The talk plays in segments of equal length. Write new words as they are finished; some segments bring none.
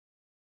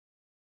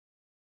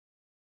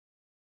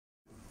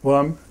Well,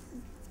 I'm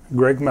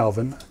Greg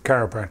Melvin,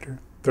 chiropractor,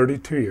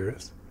 32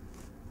 years.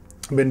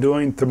 I've been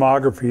doing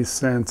thermography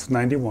since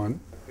 '91.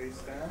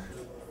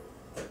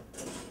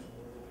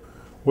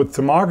 What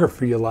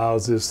thermography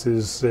allows us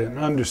is an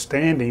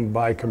understanding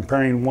by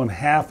comparing one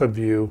half of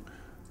you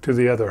to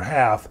the other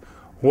half,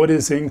 what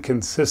is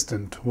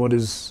inconsistent, what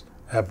is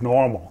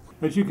abnormal.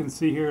 As you can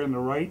see here in the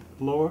right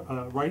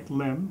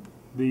limb,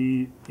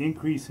 the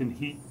increase in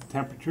heat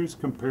temperatures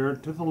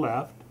compared to the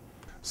left.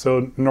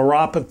 So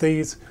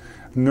neuropathies,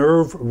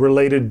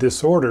 nerve-related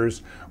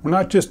disorders, we're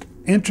not just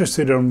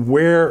interested in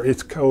where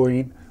it's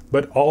going,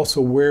 but also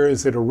where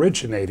is it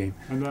originating.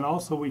 And then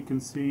also we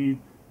can see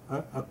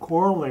a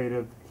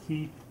correlative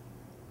heat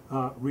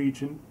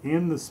region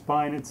in the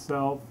spine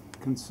itself,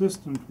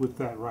 consistent with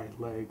that right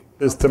leg.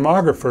 As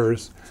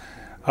thermographers,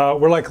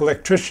 we're like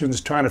electricians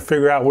trying to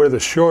figure out where the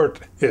short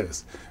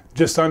is.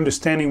 Just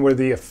understanding where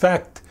the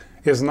effect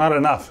is not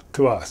enough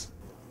to us.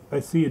 I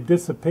see a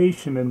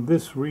dissipation in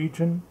this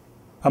region.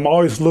 I'm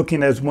always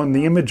looking as when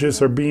the images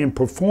are being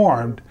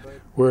performed,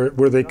 were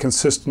they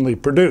consistently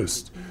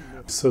produced.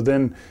 So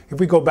then if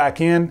we go back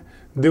in,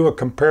 do a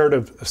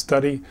comparative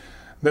study,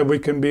 then we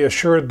can be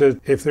assured that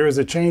if there is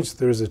a change,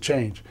 there is a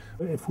change.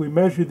 If we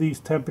measure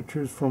these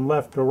temperatures from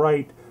left to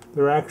right,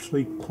 they're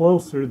actually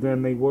closer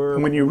than they were.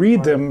 When you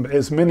read them,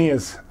 as many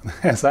as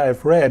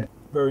I've read,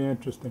 very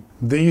interesting.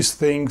 These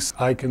things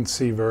I can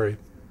see very,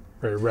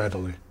 very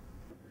readily.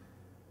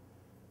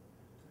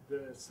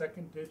 The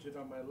second digit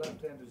on my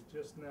left hand is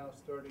just now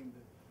starting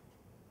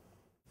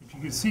to... If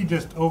you can see,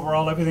 just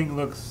overall everything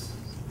looks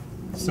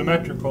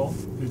symmetrical.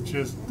 It's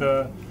just,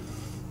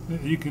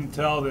 you can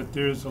tell that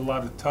there's a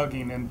lot of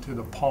tugging into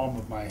the palm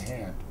of my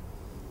hand.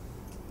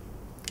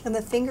 And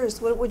the fingers,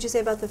 what would you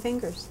say about the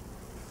fingers?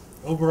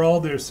 Overall,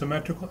 they're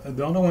symmetrical.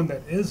 The only one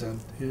that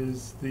isn't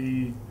is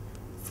the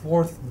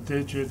fourth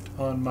digit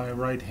on my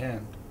right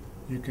hand.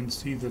 You can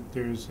see that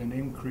there's an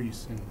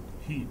increase in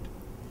heat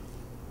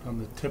on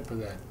the tip of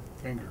that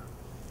finger.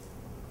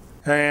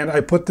 And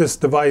I put this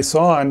device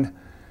on,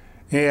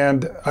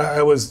 and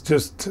I was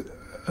just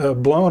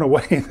blown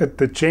away that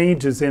the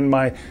changes in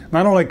my,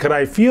 not only could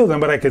I feel them,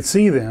 but I could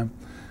see them,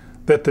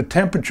 that the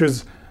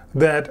temperatures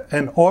that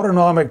an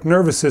autonomic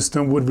nervous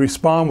system would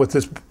respond with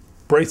this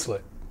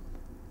bracelet.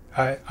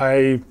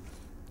 I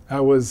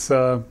was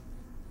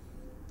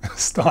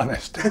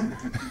astonished.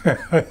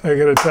 I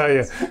gotta tell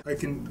you, I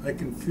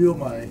can feel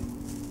my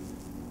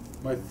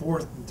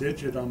fourth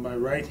digit on my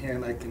right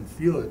hand. I can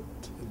feel it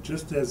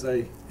just as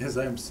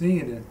I'm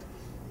seeing it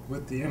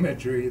with the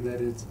imagery, that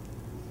it's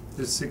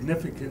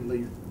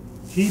significantly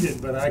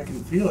heated, but I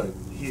can feel it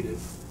heated.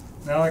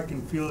 Now I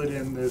can feel it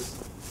in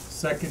this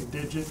second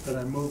digit that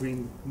I'm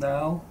moving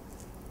now.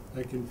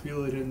 I can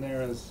feel it in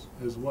there as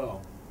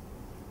well.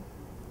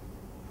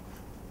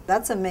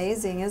 That's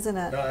amazing, isn't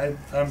it?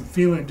 I'm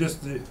feeling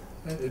just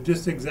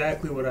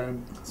exactly what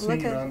I'm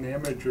seeing on the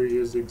imagery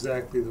is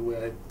exactly the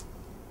way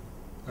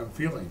I'm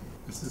feeling.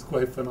 This is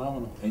quite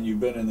phenomenal. And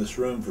you've been in this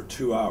room for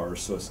 2 hours,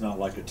 so it's not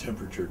like a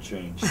temperature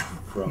change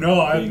from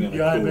no, being in a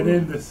cool I've been room.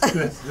 in this.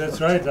 That's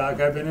right,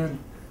 Doc. I've been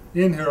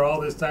in here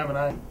all this time,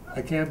 and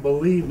I can't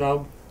believe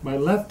now. My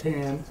left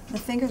hand. The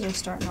fingers are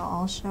starting to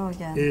all show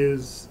again.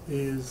 Is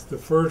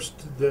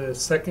the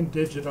second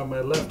digit on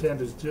my left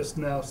hand is just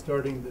now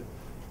starting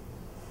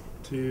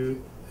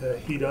to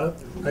heat up.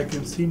 I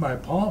can see my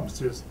palms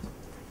just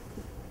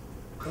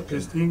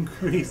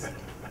increase.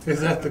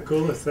 Is that the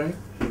coolest thing?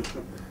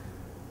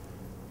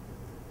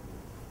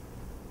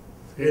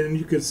 And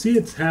you can see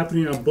it's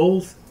happening on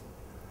both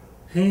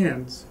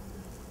hands.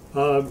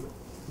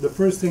 The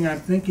first thing I'm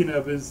thinking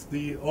of is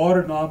the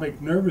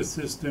autonomic nervous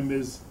system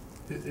is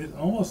it's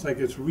almost like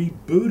it's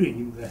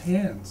rebooting the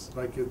hands,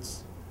 like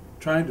it's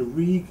trying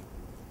to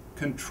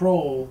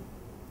control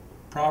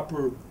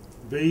proper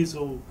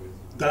vasal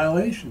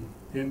dilation,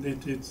 and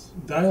it's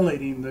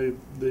dilating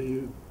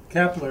the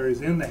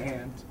capillaries in the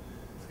hands.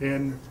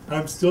 And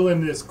I'm still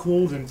in this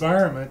cold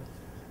environment,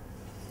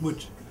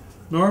 which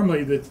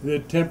normally the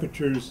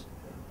temperatures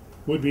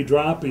would be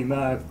dropping,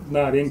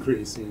 not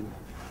increasing.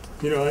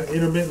 You know,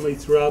 intermittently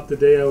throughout the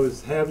day I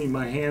was having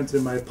my hands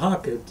in my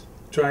pocket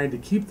trying to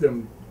keep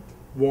them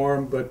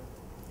warm, but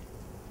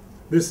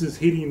this is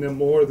heating them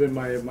more than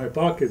my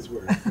pockets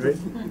were,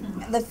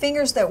 right? The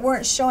fingers that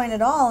weren't showing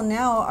at all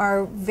now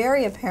are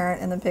very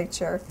apparent in the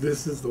picture.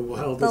 This is the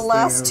wildest The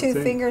last thing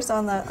two fingers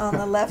on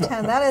the left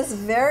hand, that is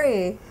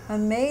very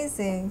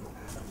amazing.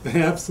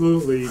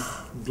 Absolutely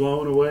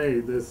blown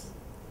away. This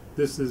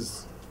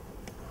is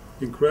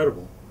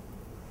incredible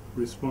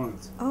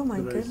response. Oh my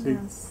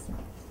goodness.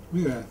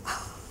 Look at that.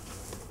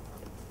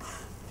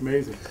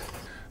 Amazing.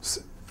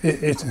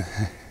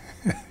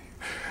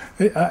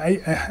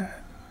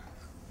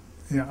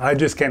 I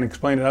just can't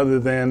explain it other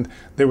than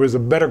there was a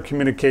better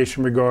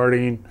communication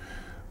regarding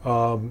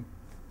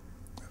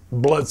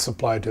blood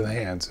supply to the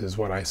hands is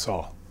what I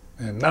saw.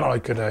 And not only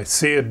could I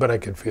see it, but I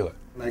could feel it.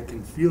 I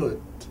can feel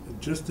it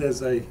just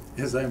as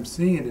I'm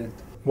seeing it.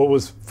 What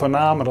was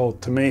phenomenal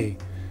to me,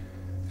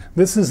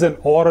 this is an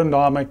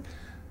autonomic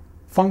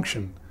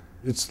function.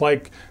 It's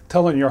like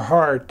telling your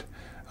heart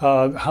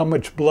how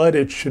much blood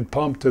it should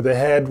pump to the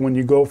head when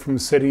you go from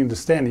sitting to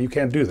standing. You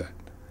can't do that.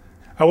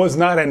 I was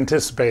not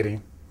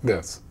anticipating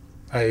this.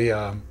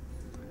 In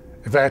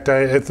fact,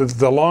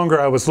 the longer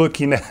I was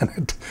looking at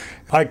it,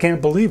 I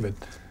can't believe it.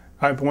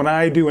 When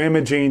I do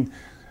imaging,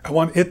 I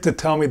want it to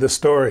tell me the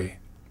story.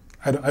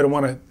 I don't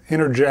want to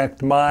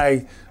interject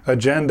my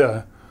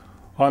agenda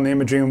on the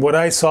imaging. What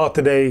I saw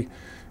today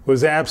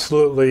was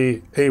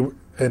absolutely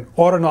an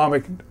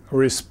autonomic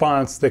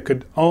response that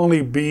could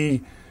only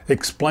be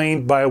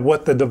explained by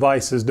what the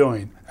device is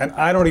doing. And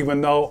I don't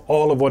even know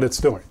all of what it's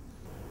doing.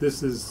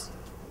 This is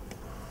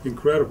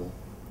incredible.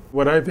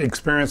 What I've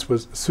experienced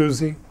with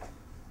SHUZI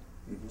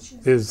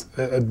is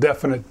a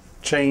definite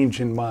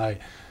change in my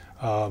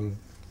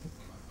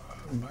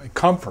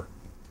comfort.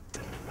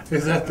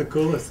 Is that the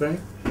coolest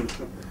thing?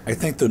 I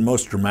think the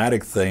most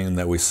dramatic thing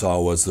that we saw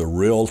was the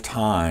real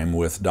time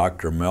with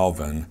Dr.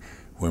 Melvin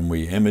when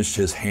we imaged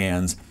his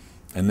hands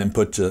and then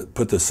put the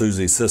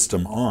SHUZI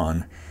system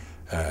on.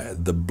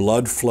 The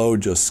blood flow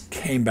just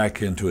came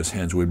back into his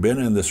hands. We'd been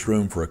in this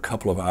room for a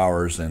couple of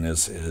hours, and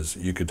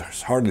you could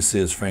hardly see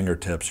his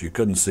fingertips. You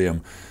couldn't see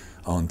him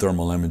on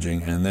thermal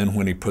imaging. And then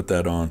when he put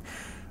that on,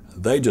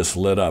 they just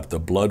lit up. The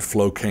blood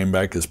flow came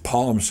back. His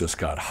palms just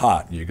got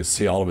hot. You could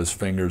see all of his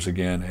fingers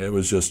again. It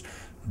was just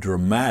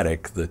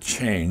dramatic, the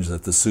change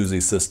that the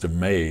SHUZI system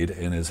made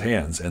in his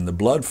hands, and the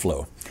blood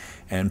flow,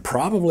 and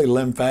probably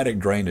lymphatic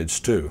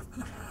drainage too.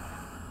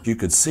 You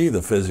could see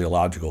the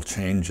physiological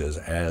changes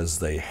as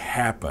they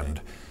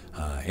happened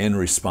in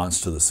response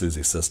to the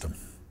SHUZI system.